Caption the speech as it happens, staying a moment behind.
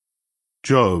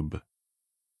Job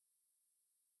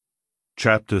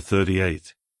Chapter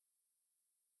 38.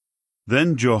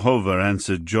 Then Jehovah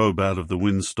answered Job out of the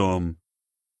windstorm,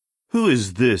 "Who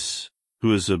is this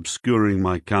who is obscuring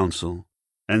my counsel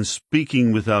and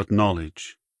speaking without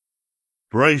knowledge?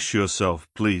 Brace yourself,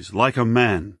 please, like a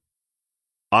man.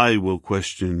 I will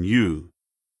question you,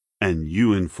 and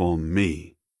you inform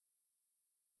me.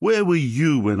 Where were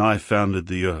you when I founded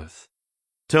the earth?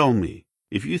 Tell me,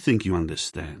 if you think you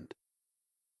understand.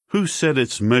 Who set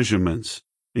its measurements,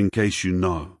 in case you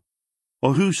know?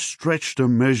 Or who stretched a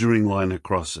measuring line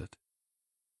across it?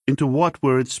 Into what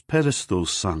were its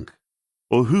pedestals sunk?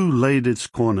 Or who laid its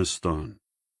cornerstone?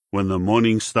 When the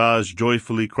morning stars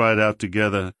joyfully cried out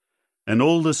together, and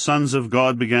all the sons of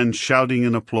God began shouting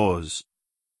in applause.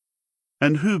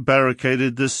 And who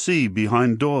barricaded the sea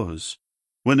behind doors,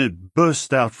 when it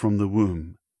burst out from the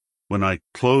womb, when I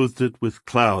clothed it with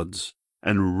clouds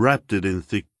and wrapped it in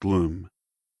thick gloom,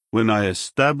 when I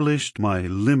established my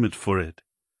limit for it,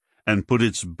 and put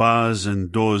its bars and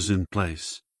doors in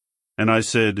place? And I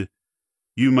said,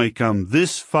 You may come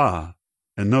this far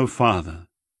and no farther.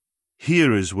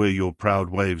 Here is where your proud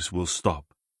waves will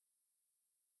stop.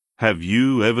 Have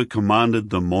you ever commanded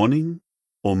the morning,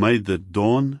 or made the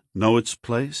dawn know its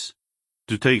place,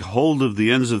 to take hold of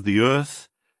the ends of the earth,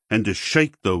 and to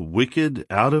shake the wicked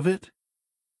out of it?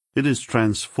 It is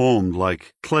transformed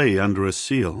like clay under a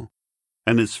seal,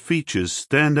 and its features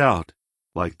stand out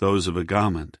like those of a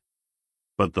garment.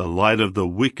 But the light of the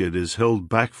wicked is held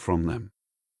back from them,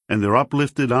 and their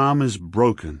uplifted arm is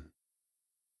broken.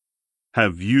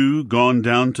 Have you gone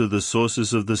down to the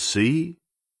sources of the sea,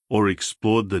 or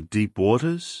explored the deep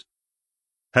waters?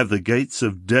 Have the gates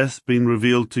of death been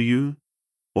revealed to you,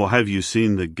 or have you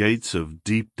seen the gates of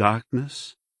deep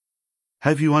darkness?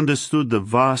 Have you understood the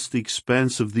vast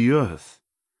expanse of the earth?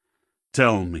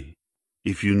 Tell me,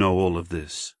 if you know all of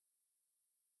this.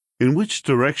 In which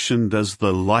direction does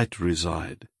the light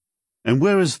reside, and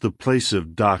where is the place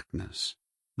of darkness,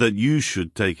 that you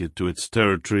should take it to its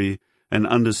territory and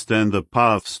understand the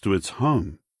paths to its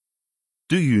home?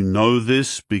 Do you know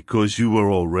this because you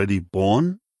were already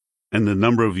born, and the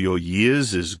number of your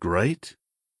years is great?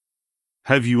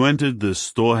 Have you entered the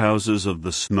storehouses of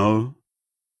the snow,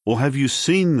 or have you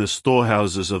seen the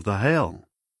storehouses of the hail,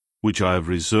 which I have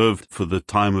reserved for the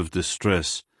time of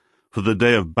distress, for the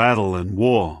day of battle and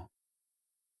war?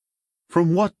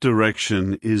 From what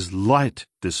direction is light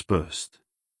dispersed,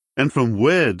 and from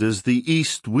where does the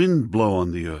east wind blow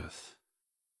on the earth?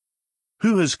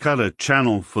 Who has cut a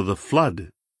channel for the flood,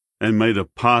 and made a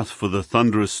path for the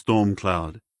thunderous storm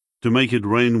cloud, to make it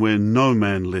rain where no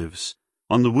man lives,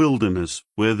 on the wilderness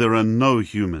where there are no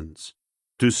humans,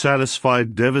 to satisfy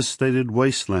devastated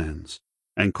wastelands,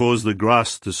 and cause the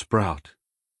grass to sprout?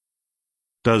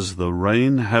 Does the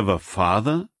rain have a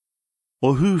father?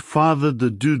 Or who fathered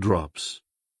the dewdrops?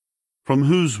 From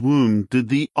whose womb did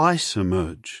the ice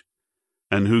emerge?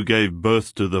 And who gave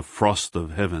birth to the frost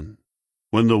of heaven,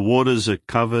 when the waters are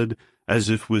covered as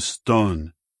if with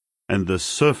stone, and the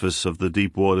surface of the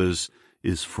deep waters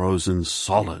is frozen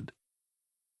solid?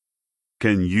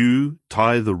 Can you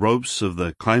tie the ropes of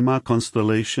the Kaima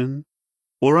constellation,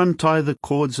 or untie the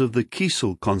cords of the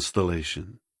Kisel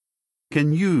constellation?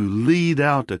 Can you lead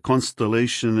out a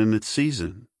constellation in its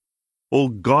season, or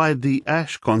guide the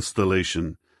Ash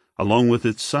constellation along with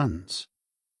its sons?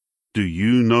 Do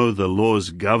you know the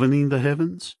laws governing the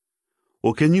heavens,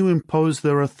 or can you impose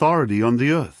their authority on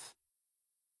the earth?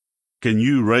 Can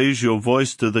you raise your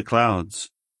voice to the clouds,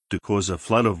 to cause a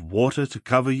flood of water to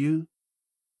cover you?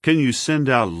 Can you send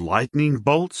out lightning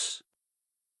bolts?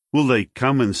 Will they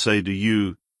come and say to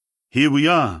you, Here we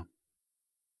are?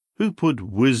 Who put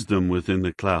wisdom within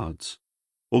the clouds,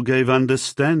 or gave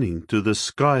understanding to the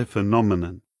sky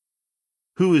phenomenon?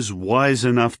 Who is wise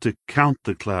enough to count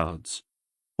the clouds,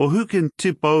 or who can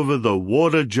tip over the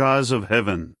water jars of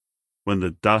heaven, when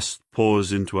the dust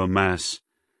pours into a mass,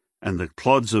 and the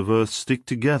clods of earth stick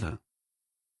together?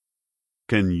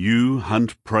 Can you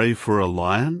hunt prey for a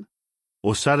lion,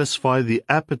 or satisfy the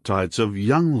appetites of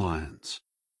young lions,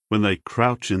 when they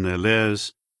crouch in their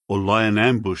lairs, or lie in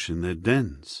ambush in their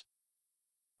dens?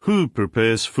 Who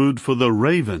prepares food for the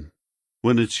raven,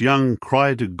 when its young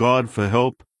cry to God for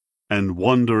help, and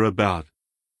wander about,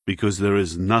 because there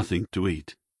is nothing to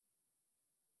eat?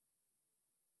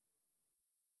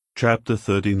 Chapter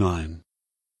 39.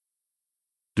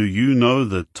 Do you know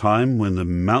the time when the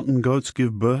mountain goats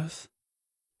give birth?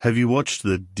 Have you watched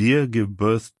the deer give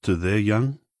birth to their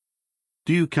young?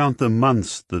 Do you count the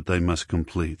months that they must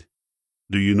complete?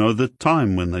 Do you know the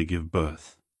time when they give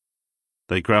birth?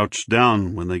 They crouch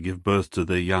down when they give birth to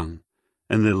their young,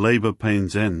 and their labor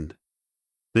pains end.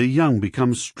 Their young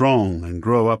become strong and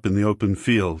grow up in the open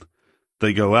field.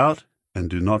 They go out and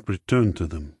do not return to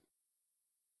them.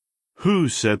 Who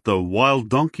set the wild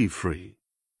donkey free?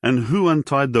 And who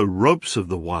untied the ropes of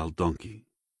the wild donkey?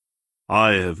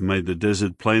 I have made the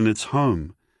desert plain its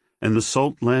home, and the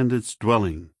salt land its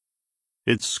dwelling.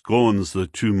 It scorns the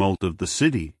tumult of the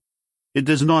city. It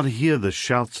does not hear the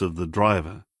shouts of the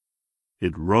driver.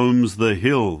 It roams the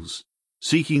hills,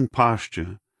 seeking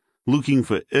pasture, looking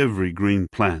for every green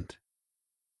plant.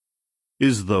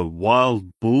 Is the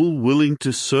wild bull willing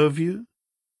to serve you?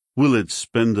 Will it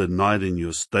spend the night in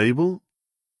your stable?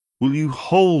 Will you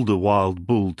hold a wild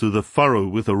bull to the furrow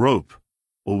with a rope,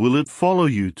 or will it follow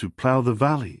you to plough the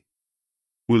valley?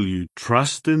 Will you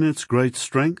trust in its great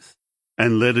strength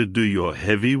and let it do your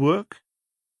heavy work?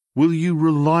 Will you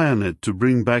rely on it to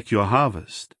bring back your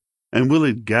harvest, and will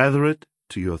it gather it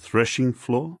to your threshing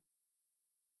floor?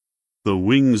 The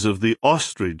wings of the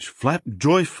ostrich flap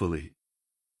joyfully,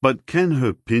 but can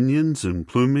her pinions and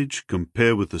plumage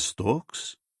compare with the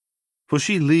stork's? For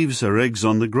she leaves her eggs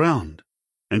on the ground,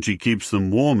 and she keeps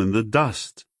them warm in the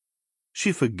dust.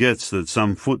 She forgets that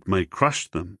some foot may crush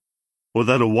them, or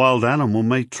that a wild animal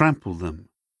may trample them.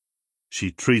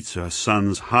 She treats her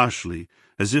sons harshly,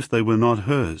 as if they were not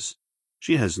hers.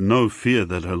 She has no fear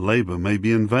that her labor may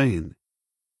be in vain.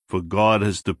 For God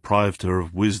has deprived her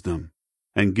of wisdom,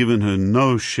 and given her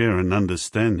no share in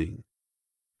understanding.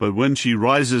 But when she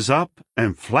rises up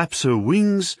and flaps her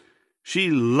wings, she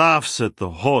laughs at the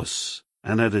horse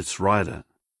and at its rider.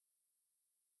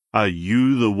 Are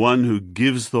you the one who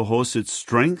gives the horse its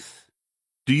strength?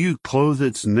 Do you clothe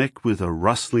its neck with a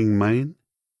rustling mane?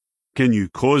 Can you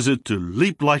cause it to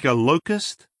leap like a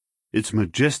locust? Its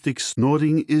majestic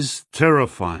snorting is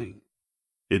terrifying.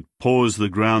 It paws the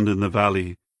ground in the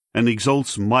valley and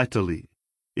exults mightily.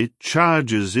 It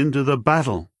charges into the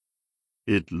battle.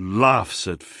 It laughs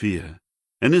at fear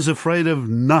and is afraid of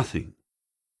nothing.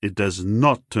 It does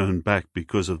not turn back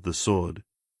because of the sword.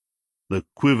 The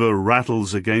quiver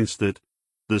rattles against it,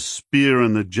 the spear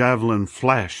and the javelin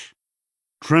flash.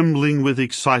 Trembling with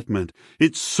excitement,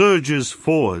 it surges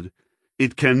forward.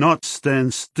 It cannot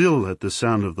stand still at the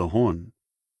sound of the horn.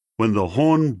 When the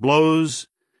horn blows,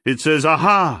 it says,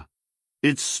 "Aha!"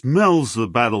 It smells the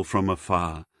battle from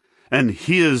afar, and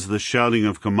hears the shouting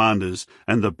of commanders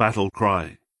and the battle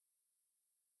cry.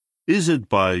 Is it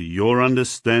by your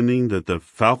understanding that the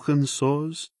falcon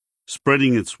soars,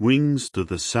 spreading its wings to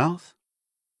the south?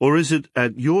 Or is it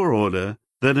at your order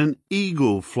that an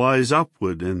eagle flies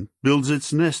upward and builds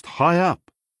its nest high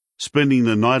up, spending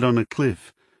the night on a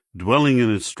cliff, dwelling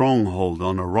in its stronghold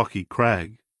on a rocky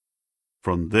crag?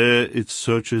 From there it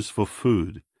searches for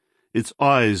food. Its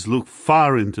eyes look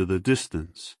far into the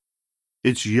distance.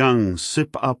 Its young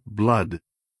sip up blood,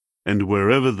 and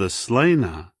wherever the slain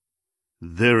are,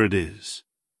 there it is.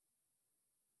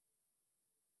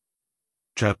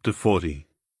 Chapter 40.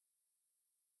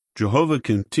 Jehovah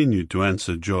continued to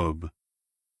answer Job.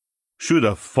 Should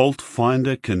a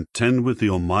fault-finder contend with the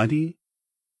Almighty?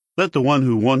 Let the one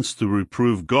who wants to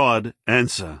reprove God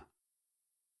answer.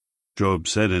 Job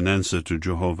said in answer to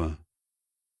Jehovah,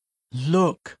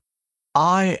 Look,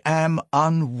 I am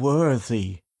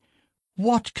unworthy.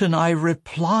 What can I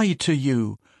reply to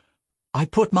you? I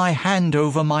put my hand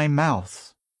over my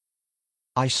mouth.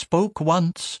 I spoke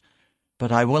once,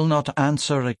 but I will not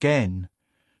answer again.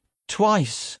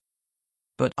 Twice,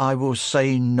 but I will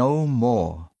say no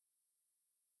more.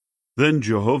 Then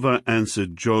Jehovah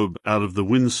answered Job out of the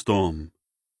windstorm.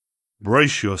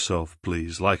 Brace yourself,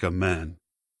 please, like a man.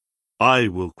 I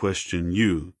will question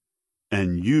you,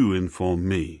 and you inform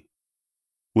me.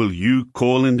 Will you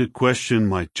call into question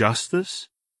my justice?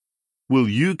 Will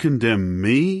you condemn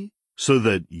me so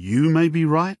that you may be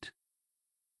right?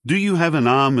 Do you have an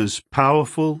arm as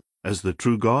powerful as the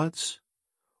true God's?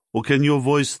 Or can your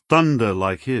voice thunder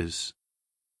like his?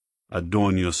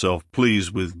 Adorn yourself,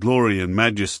 please, with glory and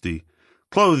majesty.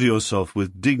 Clothe yourself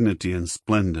with dignity and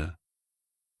splendor.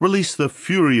 Release the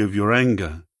fury of your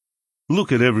anger.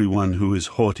 Look at everyone who is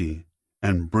haughty,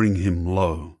 and bring him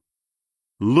low.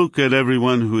 Look at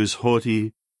everyone who is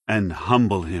haughty, and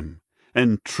humble him,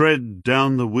 and tread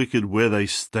down the wicked where they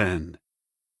stand.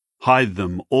 Hide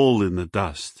them all in the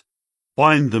dust.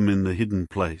 Bind them in the hidden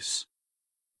place.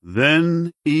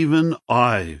 Then even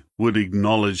I would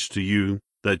acknowledge to you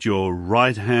that your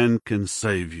right hand can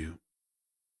save you.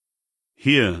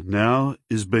 Here now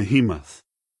is Behemoth,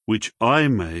 which I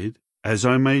made as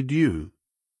I made you.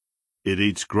 It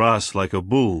eats grass like a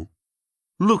bull.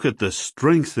 Look at the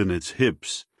strength in its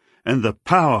hips and the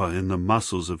power in the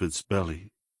muscles of its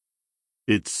belly.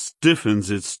 It stiffens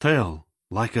its tail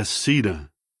like a cedar.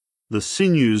 The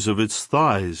sinews of its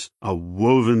thighs are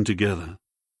woven together.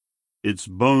 Its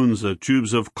bones are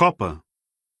tubes of copper.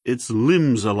 Its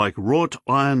limbs are like wrought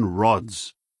iron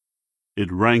rods.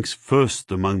 It ranks first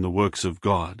among the works of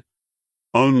God.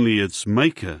 Only its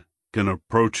maker can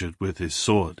approach it with his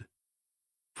sword.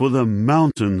 For the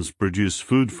mountains produce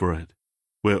food for it,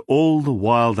 where all the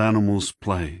wild animals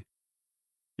play.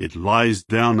 It lies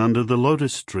down under the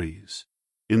lotus trees,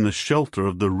 in the shelter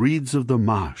of the reeds of the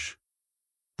marsh.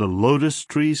 The lotus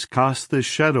trees cast their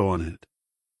shadow on it,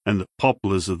 and the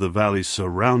poplars of the valley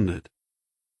surround it.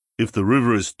 If the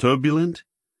river is turbulent,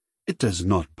 it does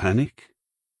not panic.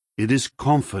 It is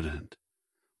confident,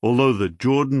 although the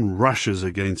Jordan rushes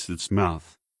against its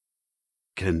mouth.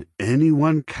 Can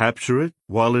anyone capture it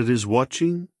while it is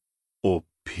watching, or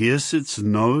pierce its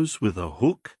nose with a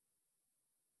hook?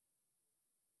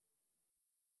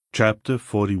 Chapter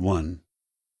 41.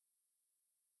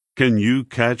 Can you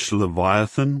catch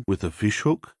Leviathan with a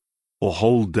fishhook, or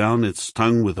hold down its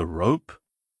tongue with a rope?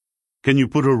 Can you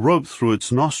put a rope through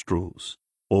its nostrils,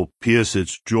 or pierce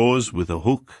its jaws with a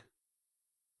hook?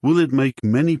 Will it make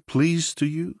many pleas to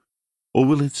you, or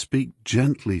will it speak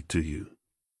gently to you?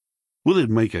 Will it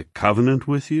make a covenant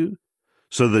with you,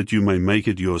 so that you may make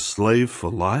it your slave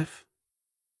for life?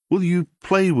 Will you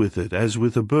play with it as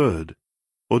with a bird,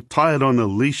 or tie it on a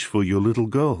leash for your little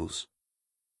girls?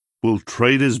 Will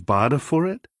traders barter for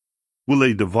it? Will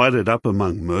they divide it up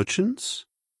among merchants?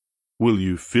 Will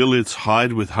you fill its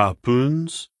hide with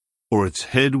harpoons, or its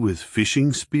head with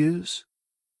fishing spears?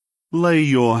 Lay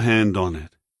your hand on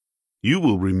it. You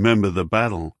will remember the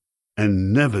battle,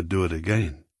 and never do it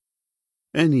again.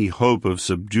 Any hope of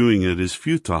subduing it is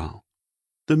futile.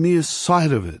 The mere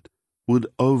sight of it would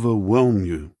overwhelm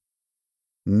you.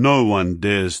 No one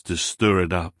dares to stir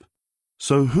it up.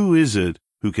 So who is it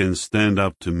who can stand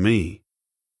up to me?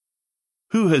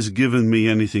 Who has given me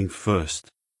anything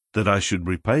first, that I should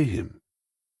repay him?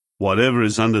 Whatever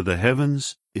is under the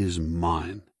heavens is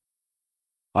mine.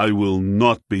 I will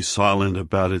not be silent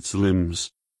about its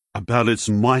limbs, about its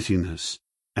mightiness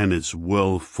and its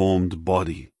well-formed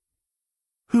body.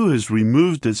 Who has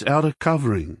removed its outer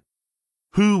covering?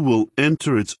 Who will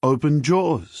enter its open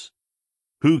jaws?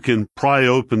 Who can pry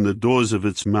open the doors of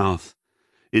its mouth?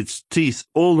 Its teeth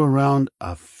all around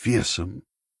are fearsome.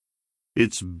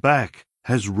 Its back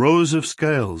has rows of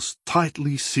scales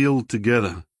tightly sealed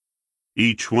together.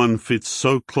 Each one fits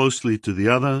so closely to the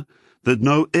other that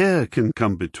no air can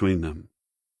come between them.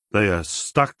 They are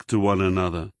stuck to one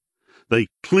another. They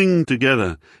cling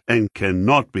together and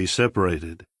cannot be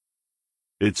separated.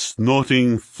 Its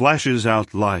snorting flashes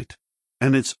out light,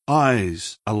 and its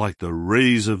eyes are like the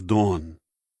rays of dawn.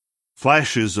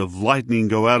 Flashes of lightning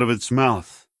go out of its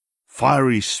mouth.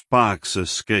 Fiery sparks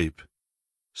escape.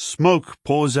 Smoke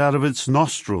pours out of its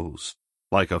nostrils,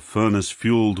 like a furnace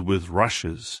fueled with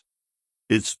rushes.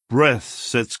 Its breath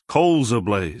sets coals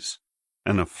ablaze,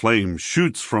 and a flame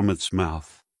shoots from its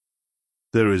mouth.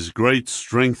 There is great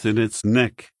strength in its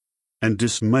neck, and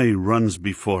dismay runs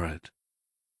before it.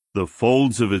 The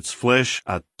folds of its flesh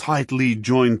are tightly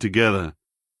joined together.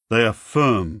 They are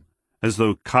firm, as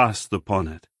though cast upon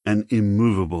it, and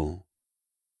immovable.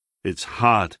 Its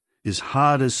heart is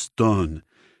hard as stone,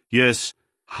 yes,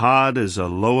 hard as a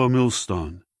lower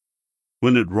millstone.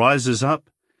 When it rises up,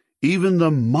 even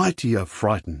the mighty are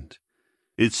frightened.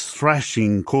 Its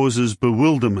thrashing causes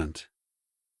bewilderment.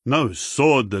 No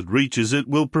sword that reaches it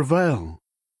will prevail,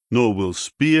 nor will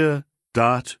spear,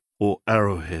 dart, or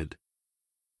arrowhead.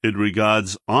 It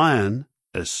regards iron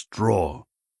as straw,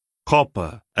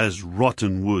 copper as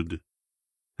rotten wood.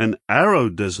 An arrow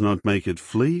does not make it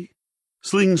flee.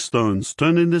 Sling stones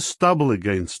turn into stubble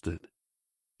against it.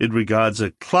 It regards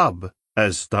a club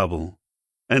as stubble,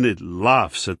 and it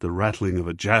laughs at the rattling of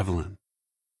a javelin.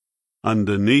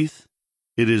 Underneath,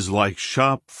 it is like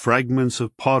sharp fragments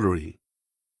of pottery.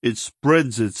 It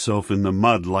spreads itself in the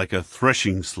mud like a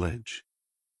threshing sledge.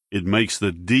 It makes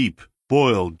the deep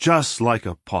boil just like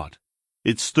a pot.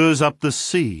 It stirs up the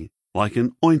sea like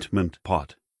an ointment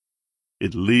pot.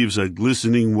 It leaves a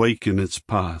glistening wake in its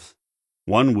path.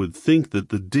 One would think that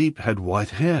the deep had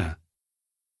white hair.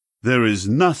 There is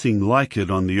nothing like it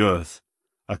on the earth,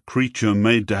 a creature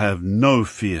made to have no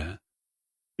fear.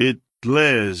 It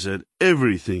glares at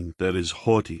everything that is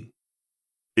haughty.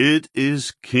 It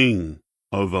is king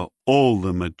over all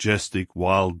the majestic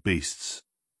wild beasts.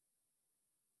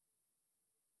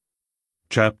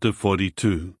 Chapter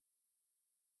 42.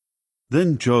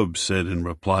 Then Job said in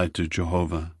reply to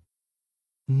Jehovah,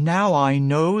 Now I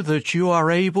know that you are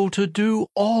able to do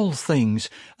all things,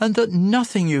 and that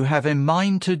nothing you have in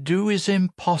mind to do is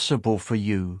impossible for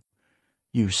you.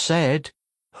 You said,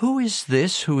 Who is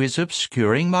this who is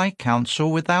obscuring my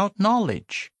counsel without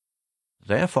knowledge?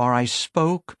 Therefore I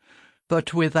spoke,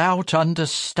 but without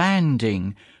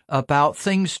understanding, about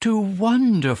things too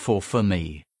wonderful for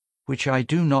me, which I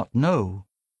do not know.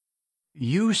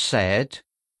 You said,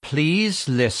 Please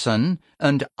listen,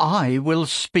 and I will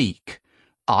speak.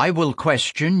 I will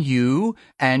question you,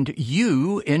 and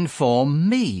you inform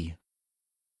me.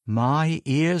 My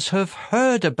ears have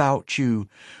heard about you,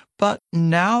 but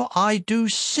now I do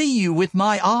see you with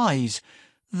my eyes.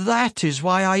 That is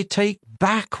why I take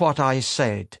back what I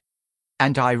said,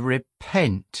 and I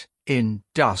repent in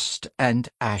dust and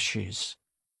ashes.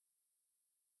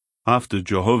 After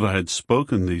Jehovah had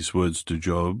spoken these words to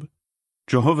Job,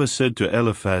 Jehovah said to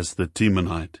Eliphaz the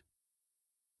Temanite,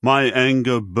 My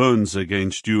anger burns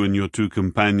against you and your 2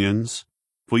 companions,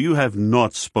 for you have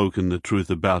not spoken the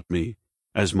truth about me,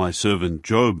 as my servant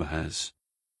Job has.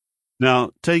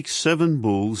 Now take 7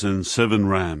 bulls and 7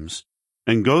 rams,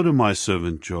 and go to my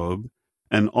servant Job,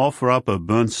 and offer up a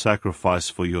burnt sacrifice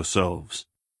for yourselves.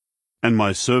 And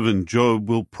my servant Job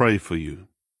will pray for you.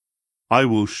 I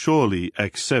will surely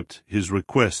accept his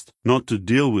request not to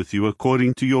deal with you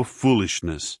according to your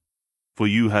foolishness, for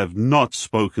you have not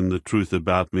spoken the truth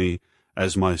about me,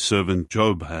 as my servant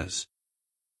Job has.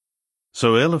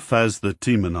 So Eliphaz the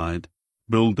Temanite,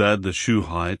 Bildad the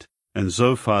Shuhite, and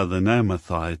Zophar the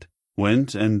Naamathite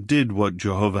went and did what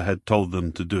Jehovah had told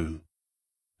them to do.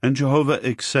 And Jehovah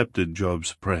accepted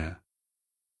Job's prayer.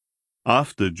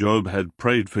 After Job had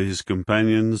prayed for his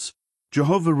companions,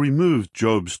 Jehovah removed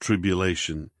Job's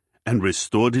tribulation and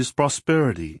restored his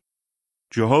prosperity.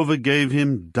 Jehovah gave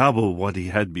him double what he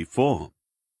had before.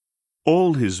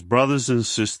 All his brothers and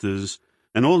sisters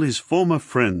and all his former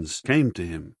friends came to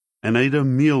him and ate a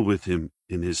meal with him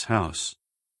in his house.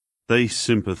 They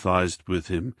sympathized with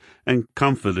him and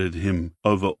comforted him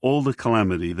over all the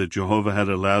calamity that Jehovah had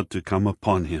allowed to come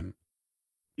upon him.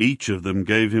 Each of them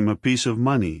gave him a piece of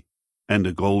money and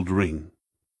a gold ring.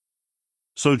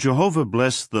 So Jehovah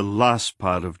blessed the last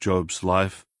part of Job's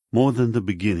life more than the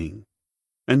beginning,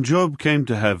 and Job came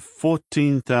to have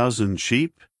 14,000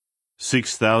 sheep,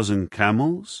 6,000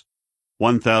 camels,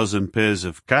 1,000 pairs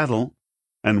of cattle,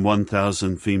 and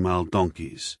 1,000 female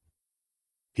donkeys.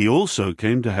 He also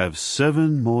came to have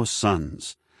 7 more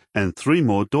sons and 3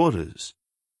 more daughters.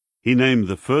 He named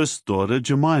the first daughter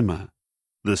Jemimah,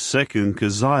 the second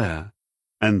Keziah,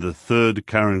 and the third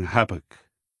Karen-Happuch.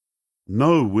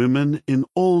 No women in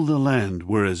all the land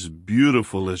were as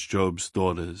beautiful as Job's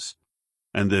daughters,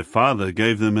 and their father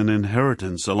gave them an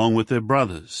inheritance along with their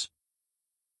brothers.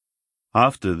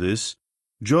 After this,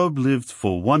 Job lived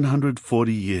for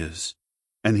 140 years,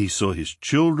 and he saw his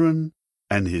children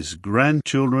and his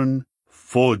grandchildren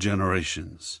 4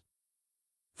 generations.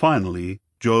 Finally,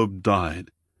 Job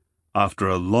died after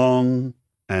a long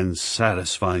and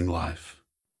satisfying life.